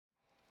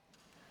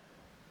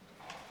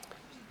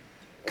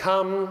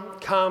Come,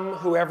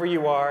 whoever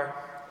you are,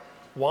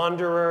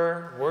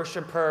 wanderer,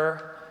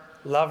 worshiper,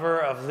 lover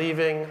of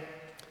leaving,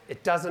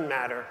 it doesn't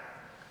matter.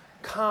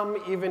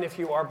 Come even if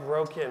you are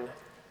broken,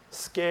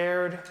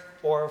 scared,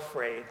 or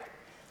afraid.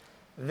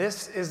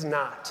 This is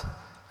not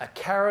a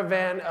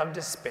caravan of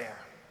despair.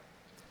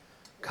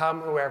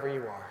 Come, whoever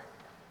you are.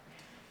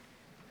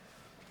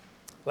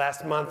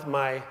 Last month,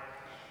 my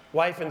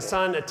wife and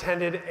son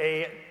attended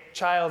a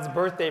child's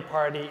birthday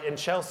party in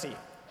Chelsea,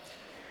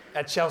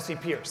 at Chelsea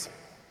Piers.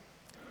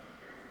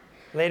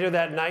 Later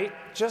that night,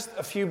 just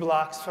a few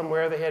blocks from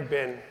where they had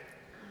been,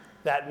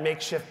 that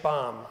makeshift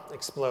bomb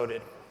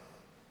exploded.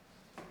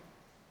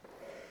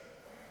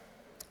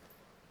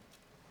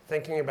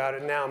 Thinking about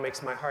it now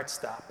makes my heart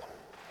stop.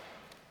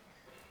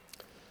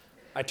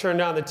 I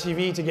turned on the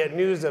TV to get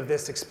news of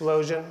this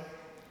explosion.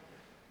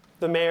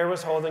 The mayor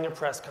was holding a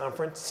press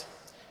conference.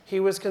 He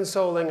was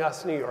consoling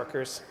us New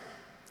Yorkers.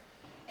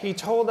 He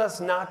told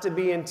us not to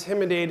be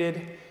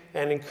intimidated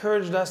and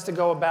encouraged us to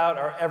go about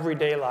our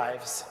everyday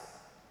lives.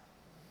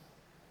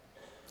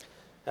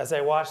 As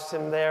I watched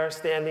him there,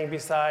 standing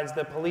beside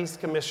the police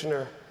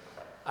commissioner,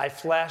 I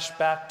flashed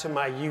back to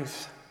my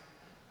youth,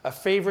 a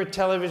favorite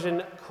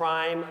television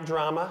crime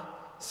drama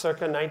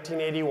circa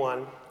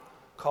 1981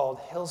 called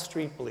Hill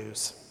Street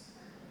Blues.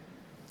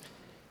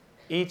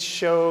 Each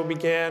show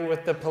began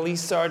with the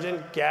police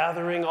sergeant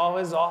gathering all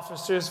his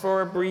officers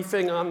for a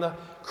briefing on the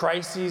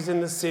crises in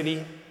the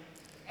city.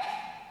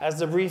 As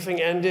the briefing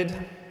ended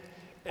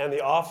and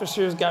the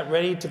officers got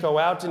ready to go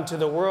out into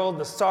the world,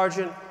 the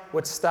sergeant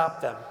would stop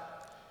them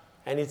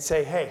and he'd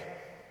say, "Hey,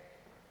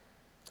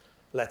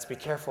 let's be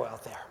careful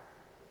out there."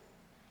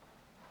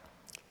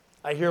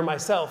 I hear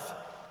myself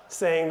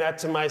saying that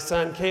to my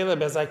son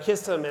Caleb as I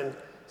kiss him and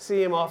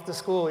see him off to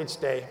school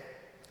each day.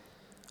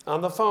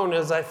 On the phone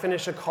as I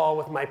finish a call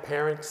with my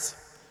parents,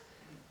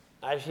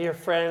 I hear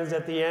friends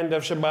at the end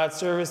of Shabbat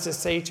services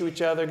say to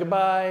each other,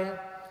 "Goodbye,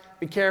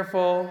 be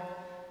careful,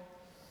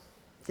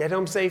 get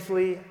home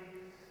safely,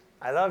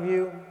 I love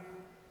you,"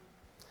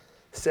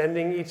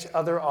 sending each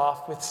other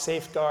off with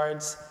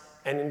safeguards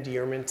and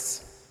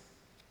endearments.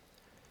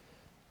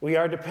 We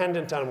are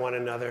dependent on one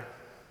another.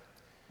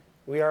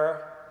 We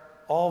are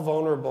all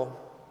vulnerable.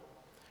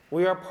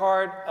 We are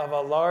part of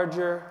a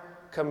larger,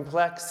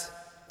 complex,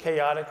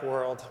 chaotic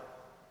world.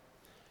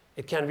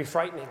 It can be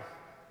frightening.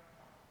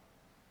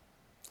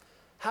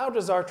 How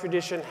does our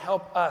tradition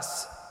help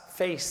us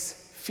face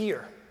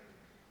fear?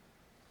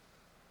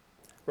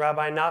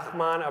 Rabbi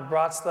Nachman of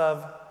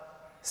Bratslav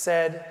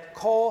said,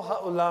 "Kol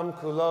ha'olam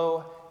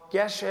kulo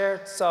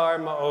gesher tsar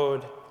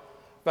ma'od,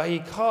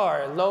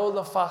 v'hikar lo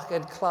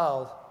lefachad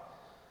klal."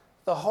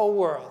 The whole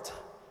world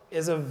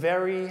is a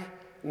very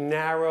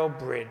narrow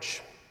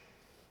bridge.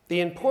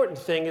 The important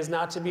thing is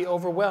not to be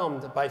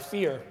overwhelmed by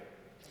fear.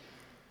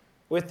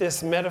 With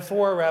this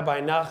metaphor,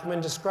 Rabbi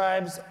Nachman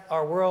describes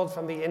our world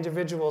from the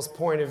individual's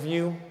point of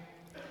view.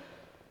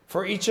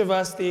 For each of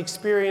us, the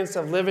experience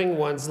of living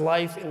one's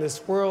life in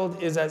this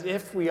world is as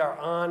if we are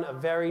on a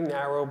very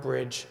narrow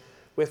bridge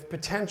with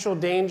potential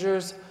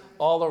dangers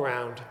all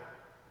around.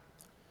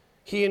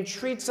 He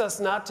entreats us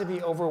not to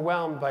be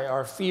overwhelmed by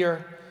our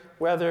fear,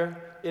 whether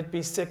it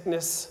be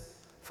sickness,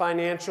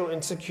 financial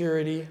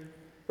insecurity,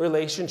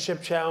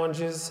 relationship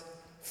challenges,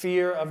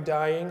 fear of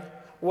dying,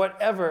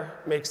 whatever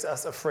makes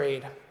us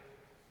afraid.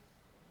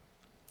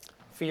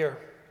 Fear.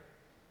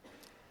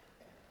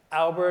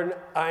 Albert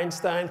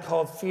Einstein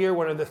called fear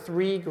one of the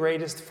three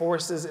greatest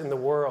forces in the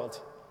world.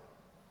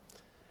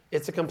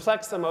 It's a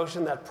complex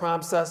emotion that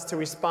prompts us to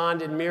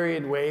respond in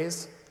myriad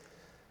ways.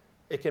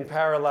 It can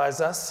paralyze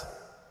us.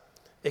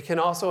 It can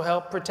also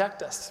help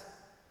protect us.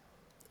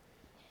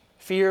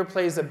 Fear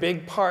plays a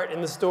big part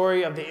in the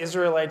story of the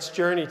Israelites'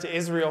 journey to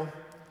Israel.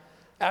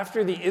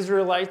 After the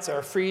Israelites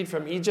are freed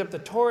from Egypt, the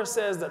Torah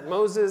says that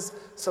Moses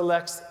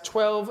selects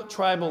 12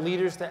 tribal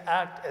leaders to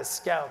act as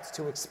scouts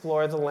to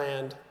explore the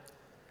land.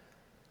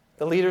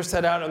 The leaders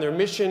set out on their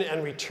mission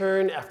and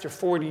return after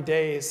 40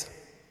 days.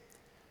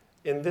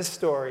 In this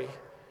story,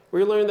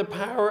 we learn the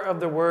power of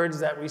the words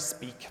that we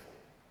speak.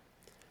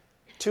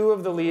 Two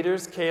of the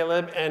leaders,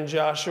 Caleb and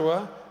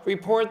Joshua,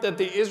 report that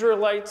the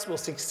Israelites will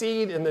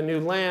succeed in the new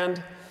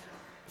land,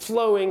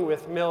 flowing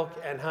with milk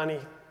and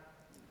honey.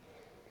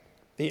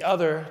 The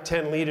other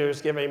 10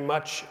 leaders give a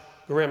much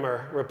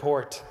grimmer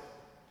report.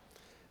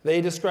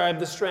 They describe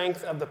the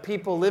strength of the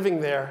people living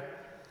there,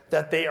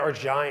 that they are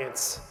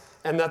giants,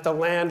 and that the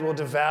land will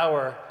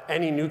devour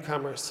any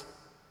newcomers.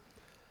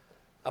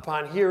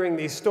 Upon hearing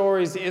these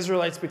stories, the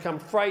Israelites become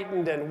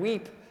frightened and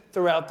weep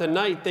throughout the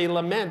night. They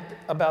lament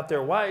about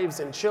their wives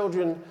and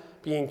children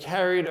being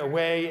carried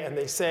away, and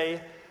they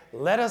say,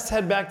 "Let us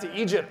head back to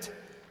Egypt.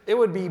 It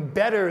would be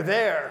better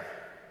there."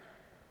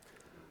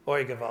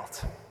 Oy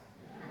Gewalt.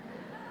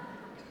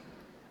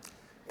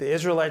 The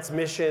Israelites'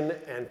 mission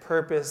and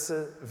purpose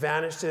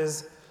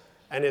vanishes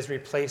and is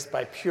replaced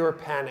by pure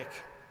panic.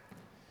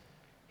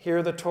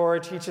 Here the Torah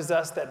teaches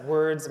us that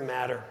words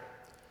matter.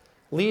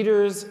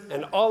 Leaders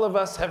and all of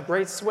us have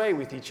great sway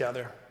with each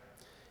other.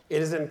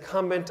 It is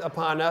incumbent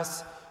upon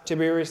us to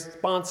be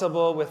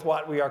responsible with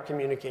what we are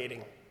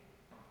communicating.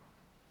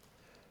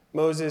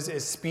 Moses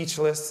is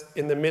speechless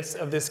in the midst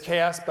of this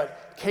chaos,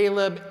 but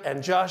Caleb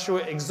and Joshua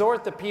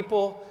exhort the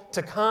people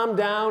to calm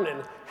down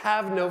and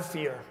have no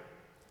fear.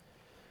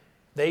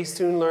 They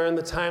soon learn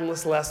the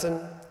timeless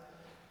lesson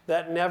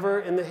that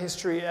never in the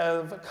history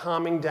of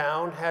calming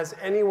down has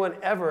anyone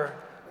ever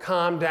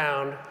calmed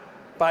down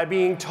by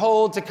being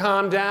told to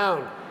calm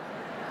down.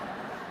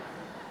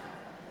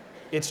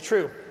 It's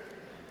true.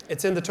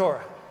 It's in the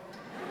Torah.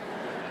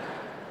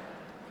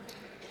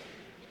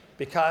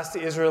 Because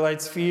the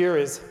Israelites' fear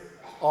is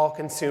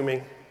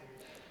all-consuming,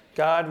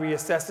 God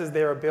reassesses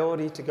their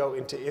ability to go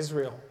into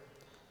Israel.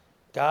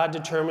 God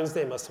determines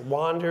they must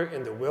wander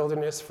in the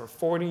wilderness for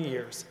 40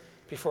 years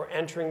before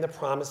entering the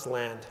promised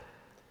land.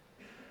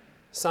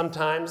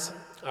 Sometimes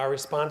our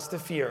response to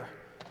fear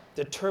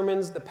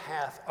determines the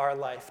path our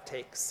life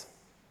takes.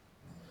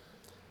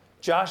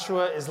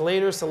 Joshua is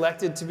later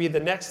selected to be the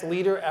next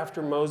leader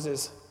after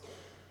Moses.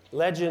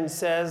 Legend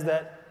says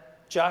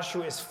that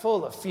Joshua is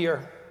full of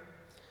fear,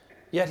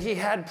 yet he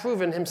had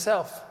proven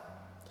himself.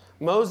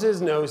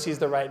 Moses knows he's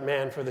the right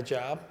man for the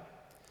job.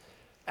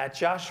 At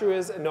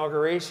Joshua's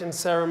inauguration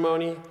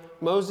ceremony,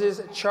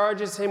 Moses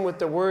charges him with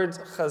the words,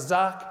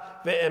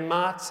 "Chazak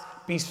ve'ematz,"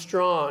 be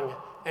strong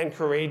and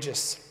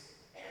courageous.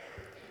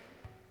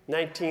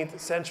 19th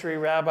century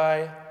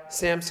Rabbi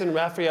Samson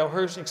Raphael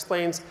Hirsch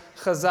explains,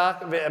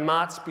 "Chazak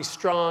ve'ematz," be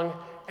strong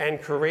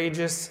and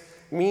courageous,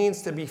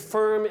 means to be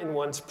firm in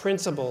one's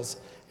principles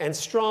and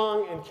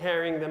strong in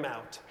carrying them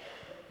out.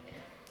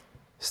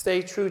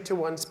 Stay true to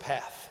one's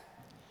path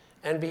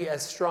and be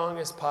as strong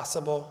as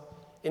possible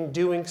in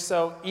doing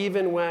so,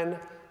 even when,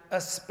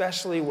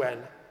 especially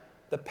when,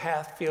 the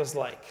path feels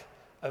like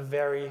a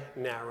very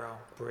narrow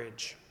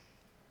bridge.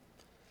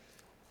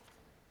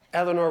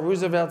 Eleanor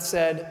Roosevelt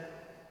said,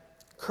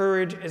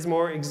 "Courage is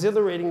more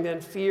exhilarating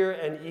than fear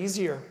and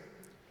easier."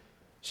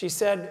 She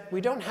said,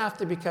 "We don't have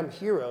to become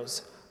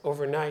heroes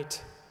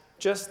overnight,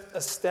 just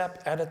a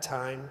step at a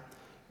time,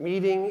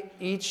 meeting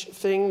each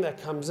thing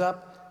that comes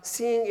up,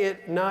 seeing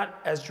it not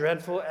as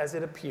dreadful as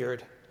it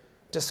appeared,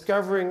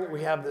 discovering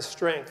we have the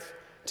strength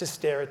to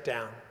stare it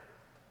down."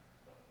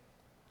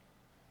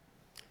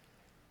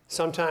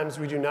 Sometimes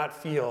we do not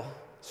feel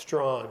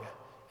strong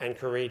and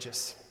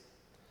courageous.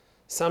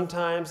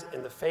 Sometimes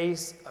in the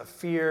face of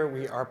fear,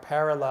 we are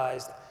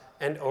paralyzed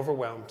and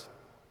overwhelmed.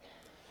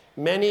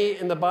 Many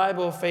in the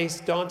Bible face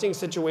daunting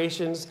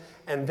situations,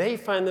 and they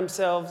find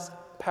themselves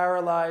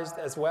paralyzed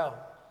as well.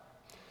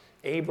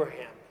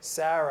 Abraham,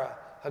 Sarah,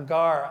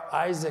 Hagar,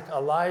 Isaac,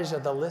 Elijah,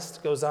 the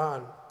list goes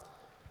on.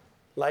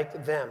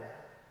 Like them,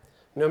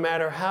 no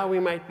matter how we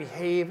might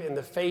behave in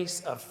the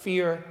face of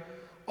fear,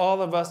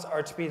 all of us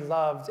are to be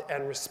loved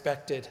and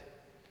respected.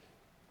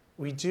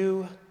 We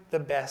do the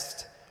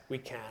best we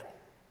can.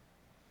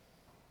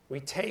 We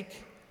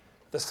take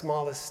the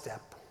smallest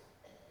step.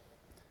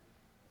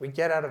 We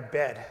get out of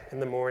bed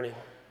in the morning,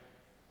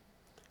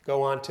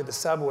 go on to the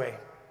subway,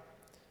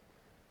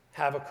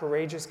 have a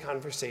courageous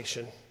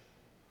conversation,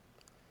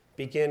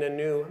 begin a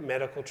new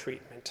medical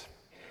treatment.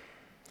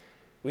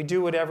 We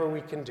do whatever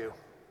we can do.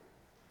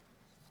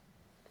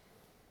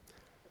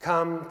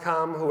 Come,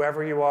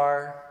 whoever you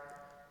are,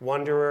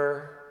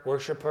 wanderer,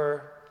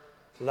 worshiper,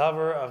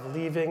 lover of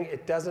leaving,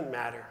 it doesn't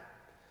matter.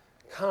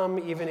 Come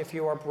even if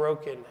you are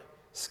broken,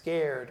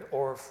 scared,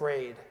 or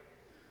afraid.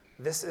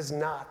 This is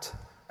not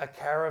a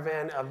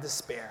caravan of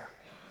despair.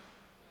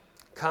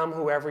 Come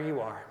whoever you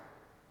are.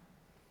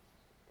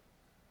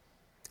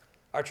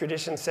 Our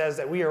tradition says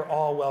that we are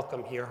all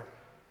welcome here.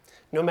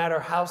 No matter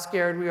how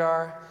scared we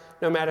are,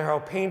 no matter how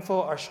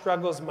painful our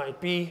struggles might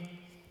be,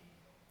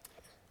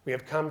 we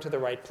have come to the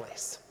right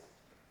place.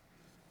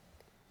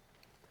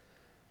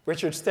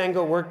 Richard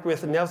Stengel worked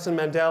with Nelson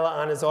Mandela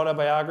on his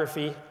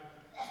autobiography.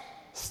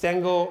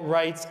 Stengel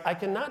writes, "I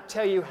cannot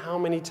tell you how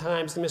many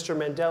times Mr.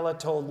 Mandela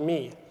told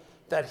me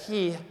that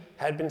he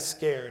had been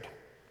scared.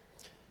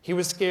 He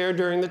was scared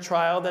during the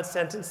trial that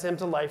sentenced him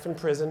to life in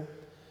prison.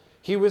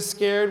 He was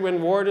scared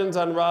when wardens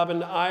on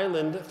Robben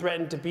Island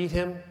threatened to beat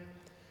him.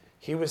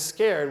 He was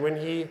scared when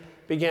he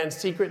began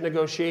secret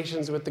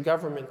negotiations with the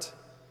government.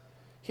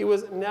 He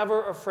was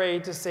never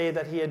afraid to say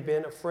that he had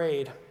been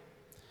afraid.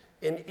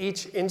 In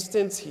each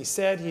instance, he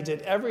said he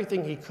did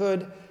everything he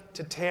could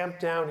to tamp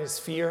down his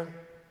fear.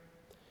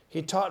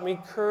 He taught me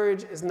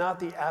courage is not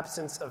the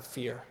absence of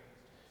fear.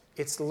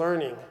 It's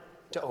learning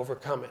to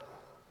overcome it."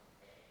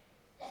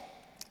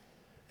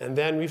 And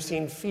then we've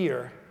seen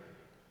fear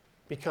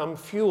become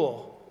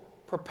fuel,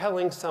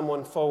 propelling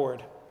someone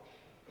forward.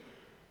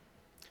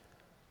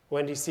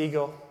 Wendy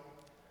Siegel,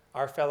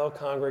 our fellow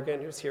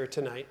congregant who's here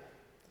tonight,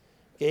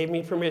 gave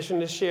me permission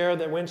to share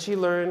that when she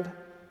learned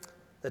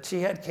that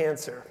she had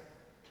cancer,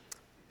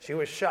 she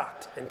was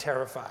shocked and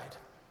terrified.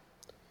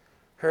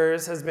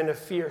 Hers has been a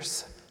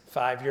fierce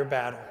 5-year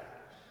battle.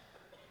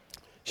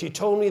 She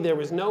told me there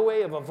was no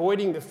way of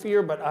avoiding the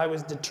fear, but I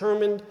was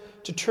determined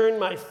to turn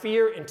my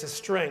fear into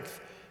strength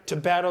to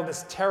battle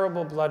this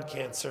terrible blood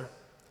cancer.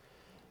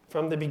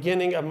 From the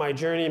beginning of my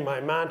journey,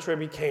 my mantra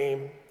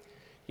became,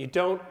 You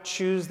don't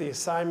choose the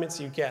assignments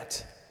you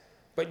get,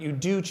 but you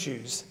do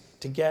choose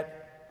to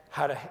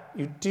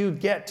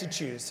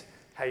choose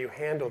how you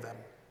handle them.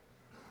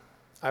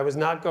 I was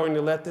not going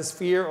to let this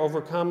fear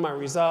overcome my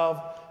resolve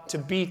to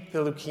beat the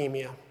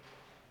leukemia.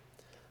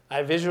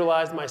 I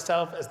visualized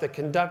myself as the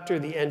conductor,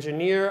 the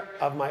engineer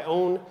of my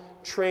own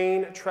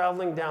train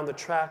traveling down the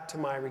track to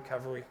my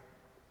recovery.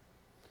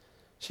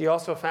 She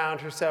also found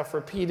herself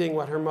repeating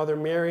what her mother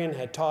Marion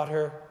had taught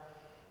her: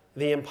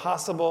 the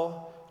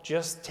impossible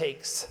just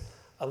takes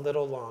a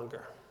little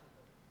longer.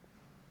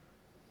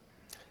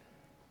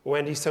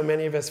 Wendy, so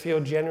many of us feel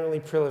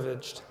genuinely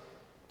privileged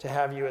to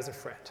have you as a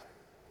friend.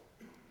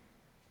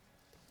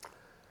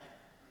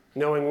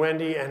 Knowing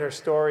Wendy and her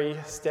story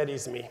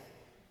steadies me.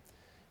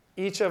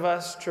 Each of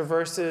us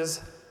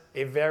traverses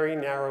a very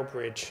narrow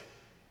bridge.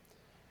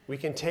 We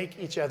can take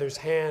each other's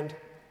hand.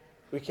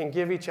 We can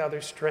give each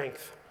other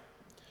strength.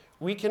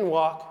 We can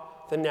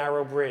walk the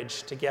narrow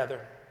bridge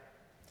together.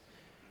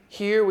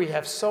 Here we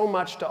have so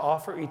much to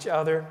offer each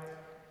other.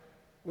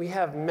 We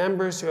have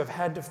members who have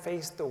had to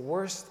face the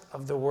worst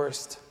of the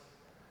worst: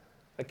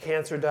 a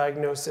cancer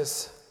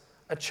diagnosis,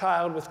 a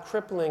child with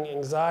crippling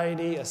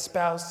anxiety, a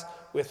spouse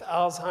with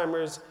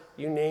Alzheimer's,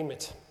 you name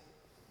it.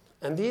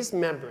 And these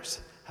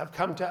members have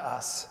come to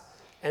us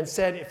and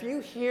said, if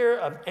you hear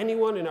of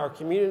anyone in our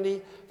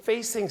community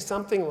facing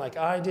something like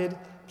I did,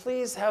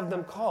 please have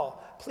them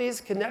call.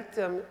 Please connect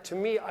them to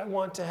me. I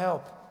want to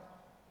help.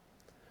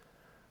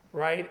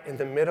 Right in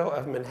the middle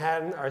of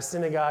Manhattan, our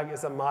synagogue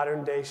is a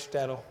modern-day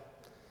shtetl,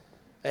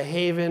 a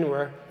haven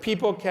where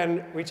people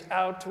can reach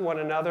out to one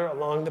another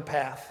along the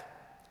path.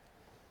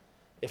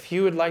 If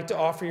you would like to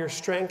offer your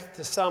strength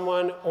to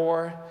someone,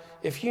 or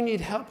if you need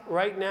help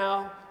right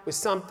now with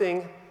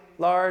something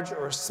large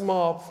or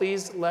small,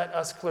 please let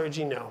us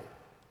clergy know.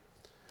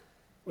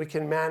 We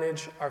can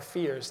manage our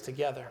fears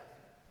together.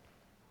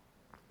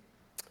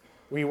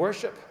 We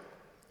worship.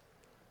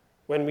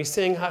 When we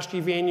sing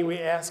Hashkivenu, we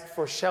ask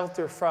for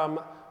shelter from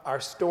our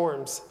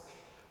storms.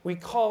 We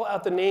call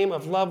out the name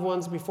of loved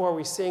ones before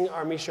we sing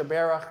our Misha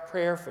Berach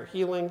prayer for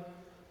healing.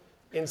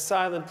 In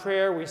silent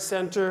prayer, we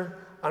center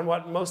on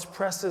what most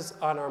presses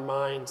on our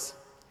minds.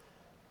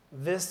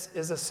 This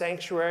is a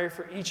sanctuary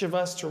for each of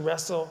us to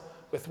wrestle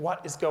with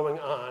what is going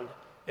on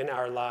in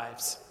our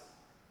lives.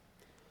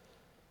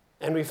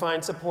 And we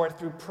find support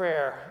through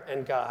prayer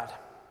and God.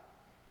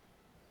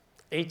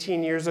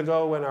 18 years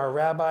ago, when our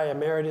Rabbi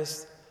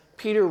Emeritus,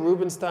 Peter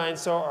Rubenstein,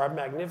 saw our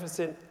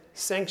magnificent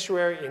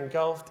sanctuary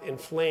engulfed in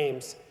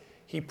flames,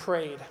 he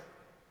prayed.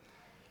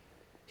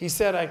 He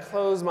said, I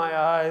closed my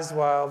eyes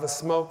while the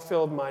smoke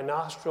filled my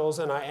nostrils,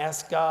 and I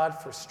asked God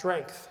for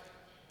strength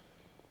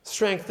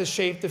to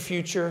shape the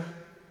future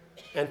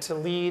and to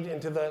lead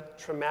into the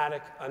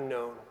traumatic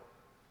unknown.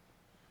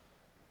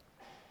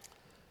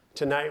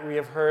 Tonight we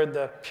have heard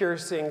the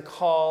piercing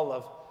call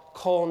of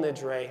Kol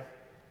Nidre.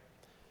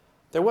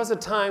 There was a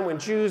time when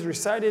Jews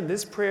recited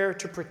this prayer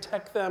to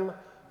protect them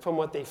from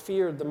what they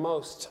feared the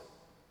most.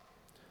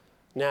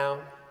 Now,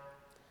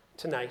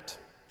 tonight,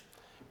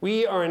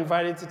 we are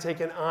invited to take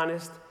an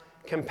honest,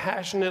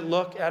 compassionate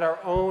look at our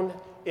own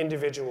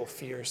individual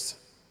fears.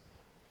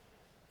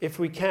 If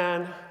we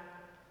can,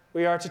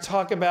 we are to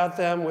talk about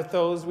them with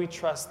those we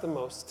trust the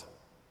most.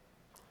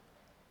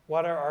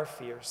 What are our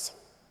fears?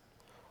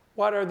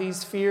 What are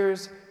these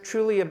fears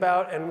truly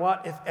about, and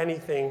what, if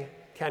anything,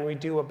 can we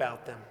do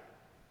about them?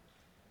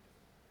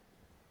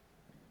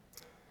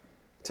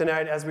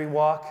 Tonight, as we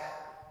walk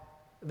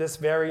this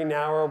very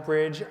narrow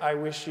bridge, I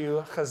wish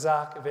you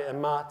chazak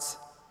ve'ematz,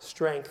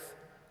 strength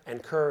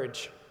and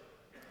courage.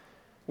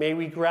 May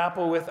we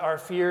grapple with our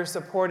fears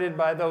supported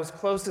by those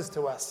closest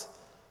to us,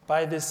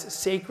 by this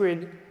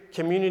sacred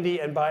community,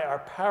 and by our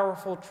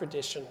powerful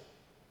tradition.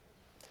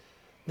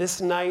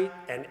 This night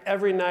and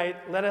every night,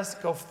 let us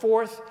go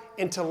forth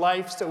into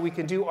life so we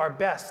can do our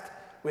best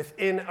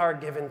within our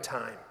given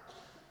time.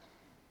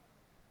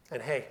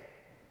 And hey,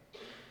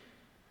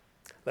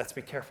 let's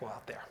be careful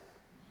out there.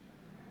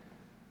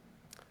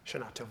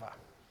 Shana Tova.